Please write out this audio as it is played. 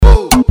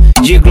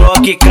De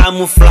Glock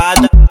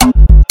camuflada,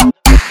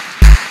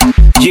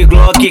 de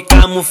Glock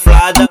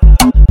camuflada,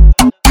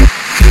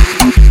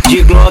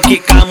 de Glock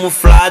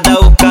camuflada.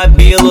 O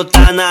cabelo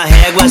tá na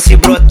régua, se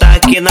brotar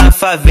aqui na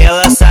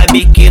favela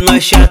sabe que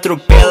nós te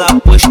atropela.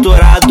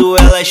 Posturado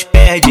elas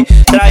perdem,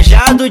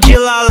 trajado de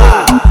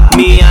lalá.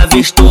 Me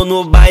avistou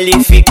no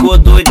baile, ficou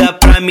doida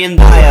pra me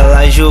dar.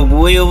 Ela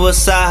jogou e eu vou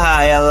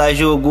sarrar, ela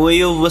jogou e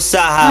eu vou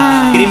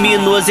sarrar.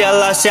 Criminoso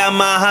ela se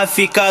amarra,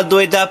 fica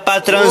doida pra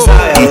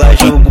transar. Ela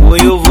jogou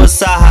e eu vou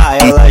sarrar,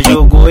 ela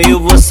jogou e eu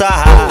vou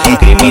sarrar.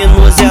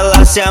 Criminoso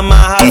ela se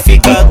amarra,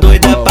 fica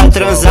doida pra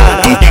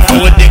transar. Quer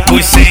foder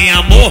pois sem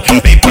amor,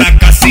 vem pra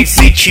cá sem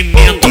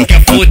sentimento.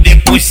 Quer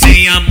foder pois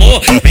sem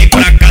amor, vem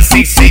pra cá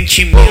sem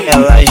sentimento.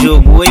 Ela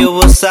jogou e eu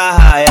vou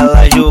sarrar,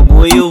 ela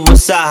jogou e eu vou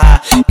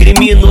sarrar.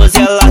 Criminoso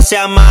ela se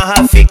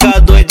amarra, fica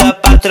doida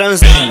pra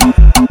transar.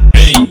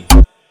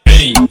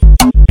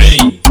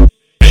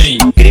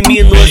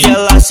 Criminoso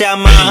ela se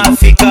amarra,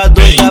 fica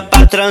doida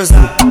pra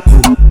transar.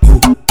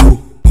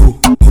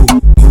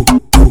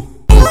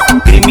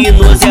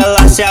 Criminoso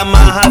ela se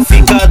amarra,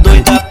 fica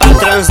doida pra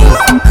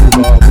transar.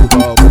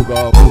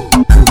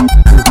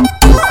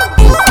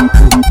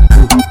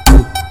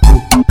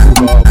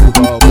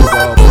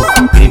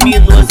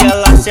 Criminoso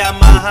ela se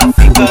amarra,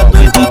 fica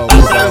doida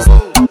pra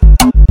transar.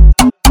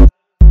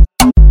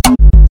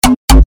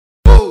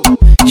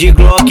 De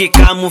Glock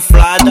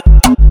camuflada,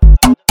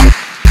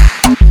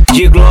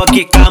 de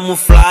Glock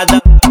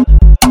camuflada,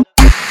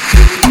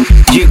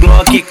 de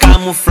Glock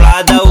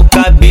camuflada. O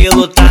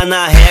cabelo tá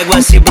na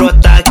régua, se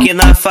brotar aqui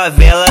na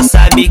favela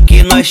sabe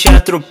que nós te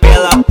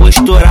atropela.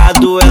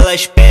 Posturado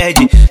elas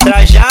perdem,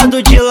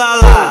 trajado de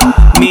lalá.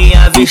 Me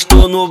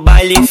avistou no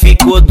baile,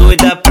 ficou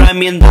doida pra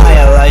me dar.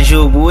 Ela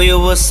jogou e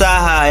eu vou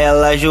sarrar,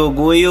 ela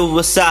jogou e eu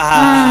vou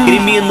sarrar.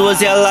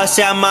 Criminoso ela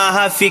se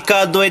amarra,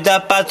 fica doida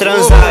pra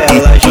transar.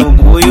 Ela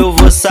jogou e eu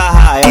vou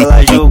sarrar,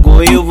 ela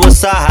jogou e eu vou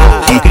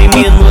sarrar.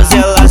 Criminoso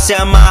ela se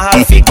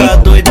amarra, fica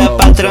doida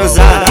pra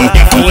transar.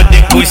 Quer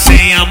foder pois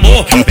sem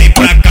amor, vem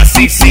pra cá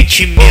sem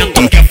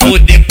sentimento. Quer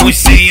foder pois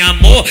sem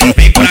amor,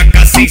 vem pra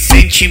cá sem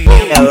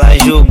sentimento. Ela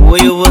jogou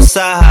e eu vou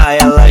sarrar,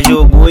 ela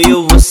jogou e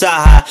eu vou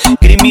sarrar.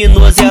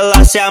 Criminoso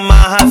ela se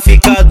amarra,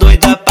 fica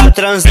doida pra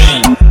transar.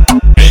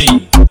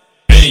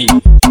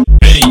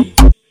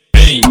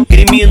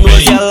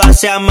 Criminoso ela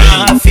se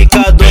amarra,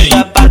 fica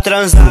doida pra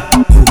transar.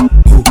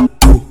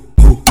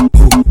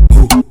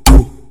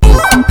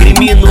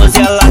 Criminoso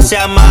ela se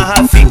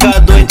amarra, fica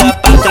doida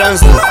pra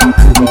transar.